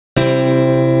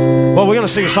Well, we're going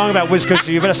to sing a song about whiskey,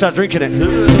 so you better start drinking it. Here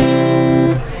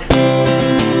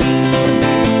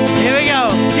we go.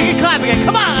 You can clap again.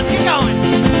 Come on, let's keep going.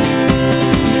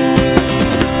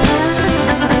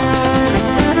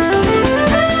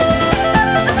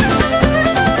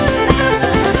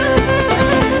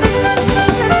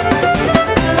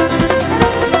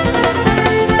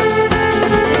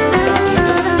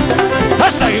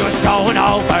 Going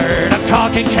over the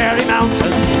Cork and Kerry mountains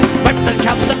with the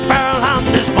Captain Farrell and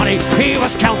his money he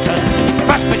was counting.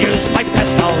 First produced my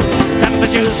pistol, then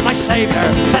produced my saviour,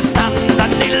 to stand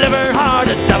and deliver hard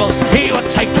the devil he would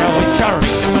take your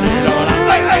insurance.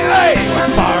 Hey, hey, hey!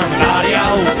 Work for me,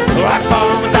 daddy-o, work for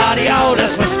me, daddy-o,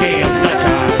 this whiskey in the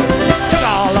jar. Took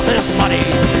all of his money,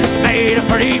 made a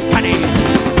pretty penny,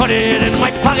 put it in my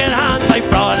pocket hands, I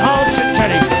brought home to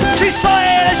Jenny. She saw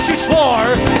it as she swore,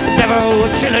 never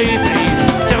would she leave me.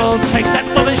 Devil take that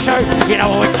woman's shirt, you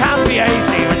know it can't be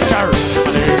easy with shirt.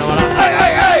 Hey,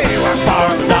 hey, hey! Work for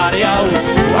me, daddy-o,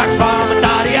 work for me,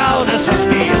 daddy-o, this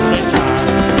whiskey in the jar.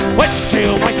 Went to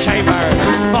my chamber,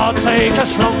 bought take a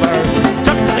slumber,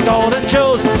 took the golden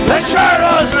jewels, there sure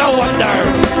was no wonder.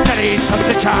 Then he took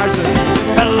the charges,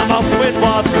 filled them up with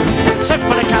water, sent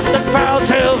for the Captain Farrell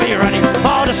to be ready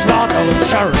for the slaughter with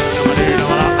shirt.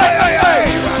 Hey, hey, hey!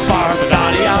 Work for me,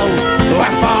 daddy-o,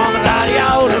 work for me,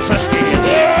 daddy-o, this whiskey in the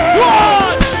jar.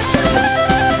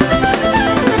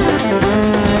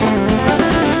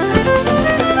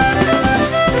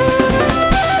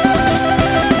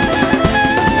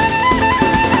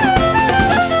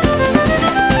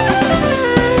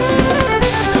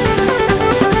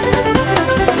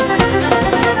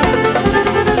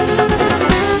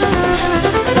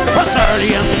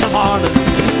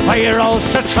 By rose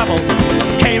to trouble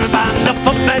came a band of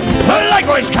footmen,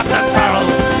 likewise Captain Farrell.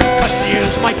 But to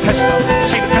use my pistol,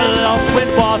 she filled up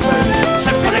with water,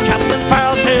 sent for the Captain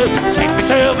Farrell to take me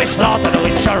to be slaughtered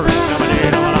with insurance.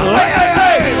 Hey, hey,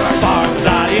 hey! Work for me,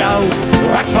 daddy-o,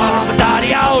 work for me,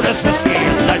 daddy-o, this whiskey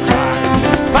in the jar.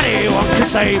 But anyone can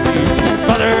save me,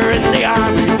 brother in the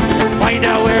army, find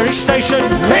out where he's stationed,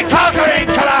 in conquering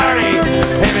Killarney.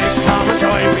 If it's come and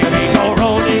join me, we go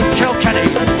rolling Kilkenny.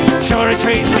 Sure he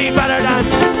treat me better than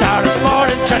Darren's more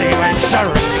than Jenny when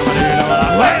sure.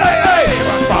 Hey, hey, hey!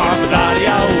 Work for me,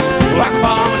 daddy-o, work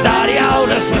for me, daddy-o,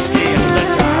 this whiskey in the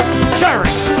jar. Sure.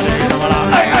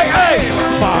 Hey, hey, hey!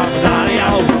 Work for me,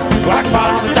 daddy-o, work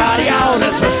for me, daddy-o,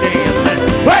 this whiskey in the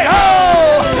jar. Wait,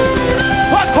 ho!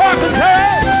 What Cork and Kerry?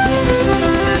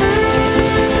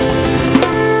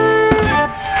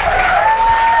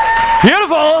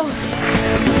 Beautiful!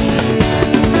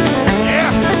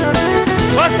 Yeah!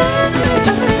 What?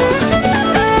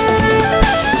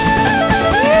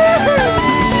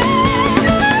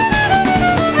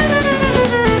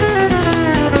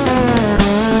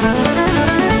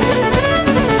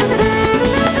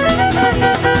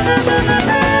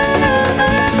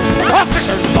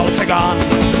 Gone,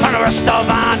 and the rest of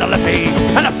Liffey,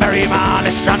 and the ferryman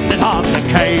is stranded on the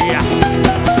quay.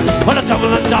 Well, the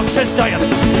Dublin docks is dying,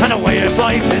 and the way of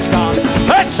life is gone.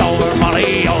 It's over,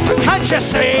 Molly, over, can't you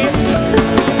see?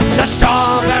 The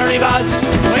strawberry buds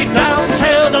sweep down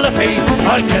till the Liffey.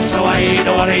 I'll kiss away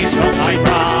the worries from my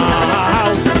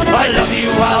brow. I love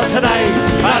you all today,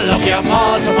 I love you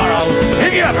more tomorrow.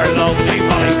 If you ever love me,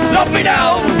 Molly, love me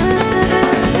now.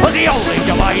 Was the only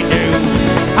job I knew,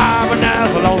 Harbour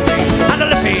never lonely, and the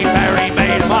Liffey ferry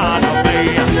made one of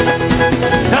me.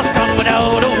 That's gone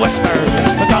without a whisper,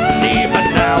 forgotten even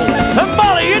now. And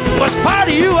Molly, it was part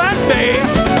of you and me.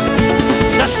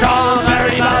 The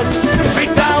strawberry buds sweep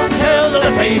down till the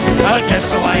Liffey. I'll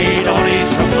kiss away the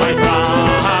worries from my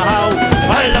brow.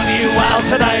 I love you well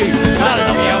today,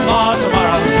 I'll love you more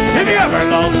tomorrow. If you ever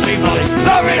love me, Molly,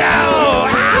 love me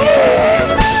now. Ow!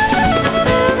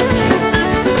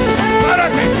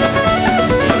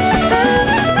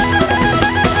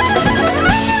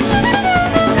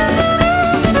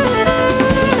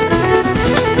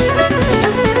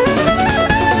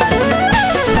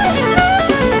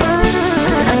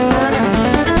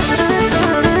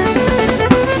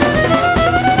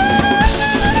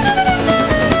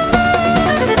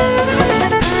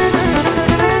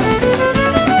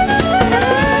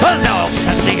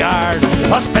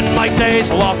 I'll spend my days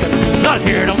walking, I'll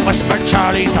hear them whisper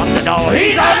Charlie's on the dole.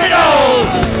 He's on the dole!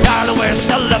 Darling, we're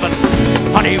still living,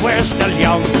 honey, we're still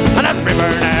young, and that river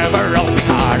never wrote me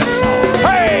heart a song.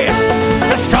 Hey!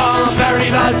 The strawberry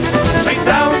buds sing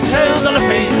down till the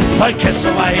Liffey. I'll kiss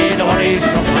away the worries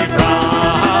from my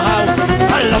brow.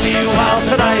 I love you all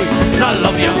today, and I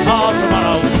love you all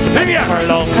tomorrow. If you ever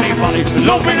love me, buddy,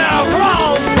 love me now, come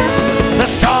on! The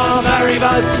strawberry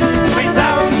buds sing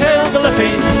down down till the liffey,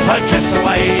 I'll kiss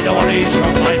away the worries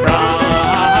from my brow.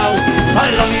 I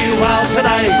love you well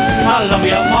today, I'll love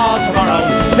you more tomorrow.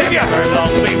 If you ever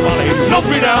love me, Molly, love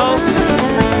me now.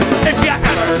 If you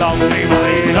ever love me,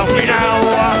 Molly, love me now.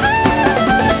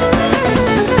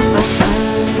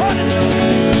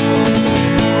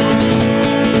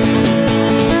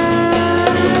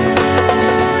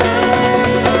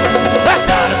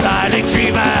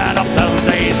 Dreaming of those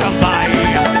days gone by.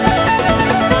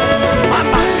 I'm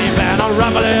actually been a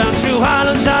rambling to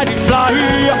islands I did fly.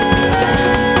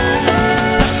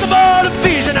 Stepped aboard a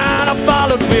vision and I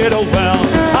followed widow well.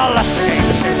 I'll last the game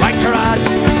to my karate.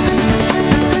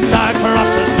 Died for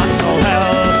us as mental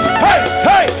hell. Hey,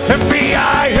 hey,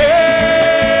 hippie-I-hey,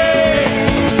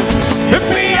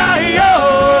 hippie-I-oh,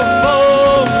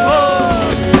 oh,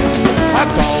 oh. A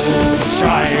gold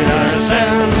striders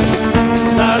in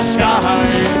the sky.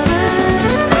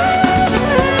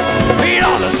 Meet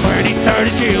on the 23rd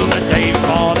of June, the day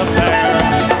for the fair,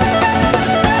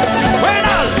 when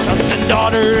all the sons and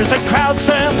daughters and crowds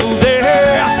assemble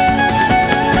there.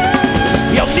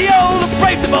 Young the old, the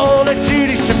brave, the bold, and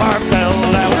Judy Siparville.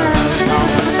 There was a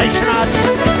conversation on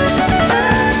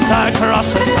died for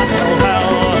us as mental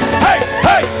hell. Hey,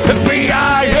 hey,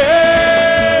 hippie-I-hey,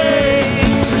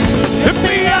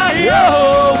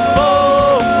 hippie-I-oh.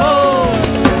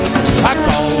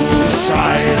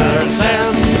 Striders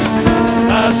in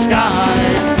the sky.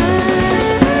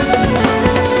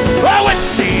 I went to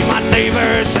see my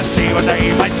neighbors to see what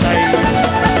they might say.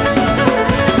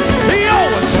 The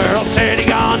old ones were all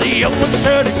turning on, the young ones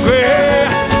turning grey.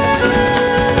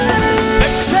 They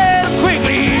said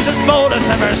Quigley's as bold as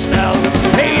ever smelled.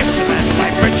 They used to mend my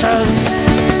britches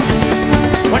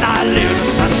when I lived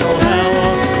in mental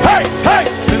hell. Hey, hey,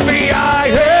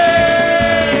 hippie-I-hey,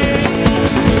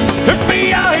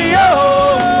 hippie-I-oh.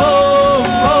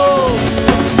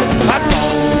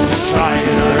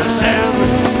 Striders in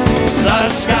the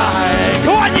sky.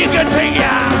 Go on, you good thing,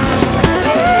 yeah.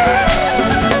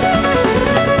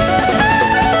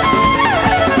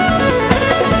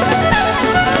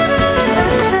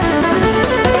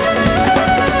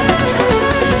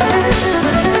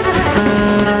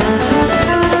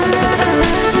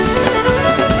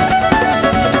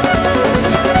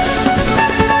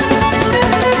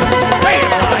 Hey,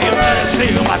 I am to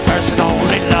my personal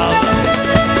love.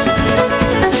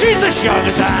 She's as young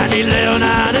as Annie Leon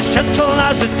and as gentle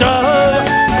as a dove.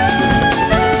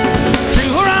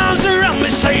 Threw her arms around me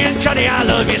saying, Johnny, I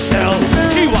love you still.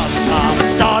 She was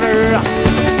mama's daughter,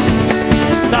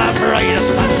 the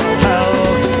brightest mental hell.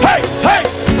 Hey, hey,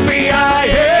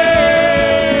 hippie-I-hey,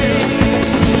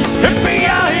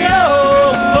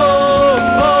 hippie-I-oh,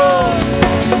 oh, oh.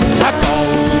 A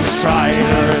gold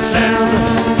striders in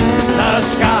the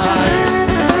sky.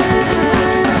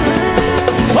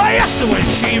 I asked her when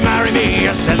she married me,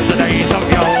 as in the days of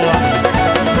yore.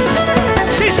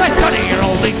 She said, Johnny, you're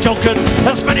only joking,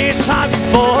 as many a time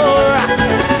before.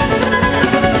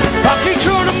 Rocky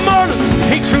through the morning,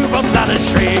 he crew up that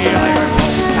tree. I heard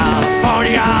from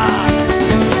California,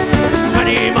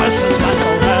 many miles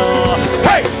mental hell.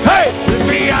 Hey, hey,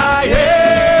 hippie-I-hey,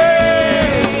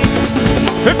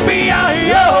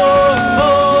 hippie-I-oh,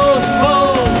 oh,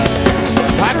 oh.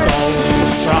 I go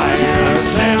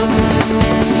striders in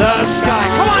the sky.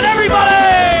 Come on, everybody!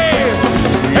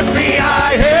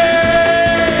 Hippie-I-hey,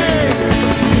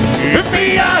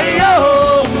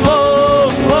 hippie-I-oh,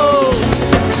 oh, oh.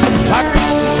 I go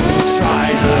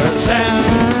striders in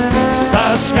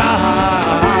the sky.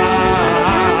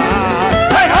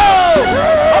 Hey ho!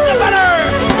 Up the banner!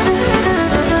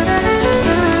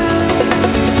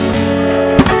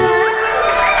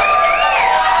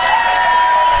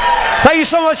 Thank you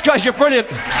so much, guys. You're brilliant.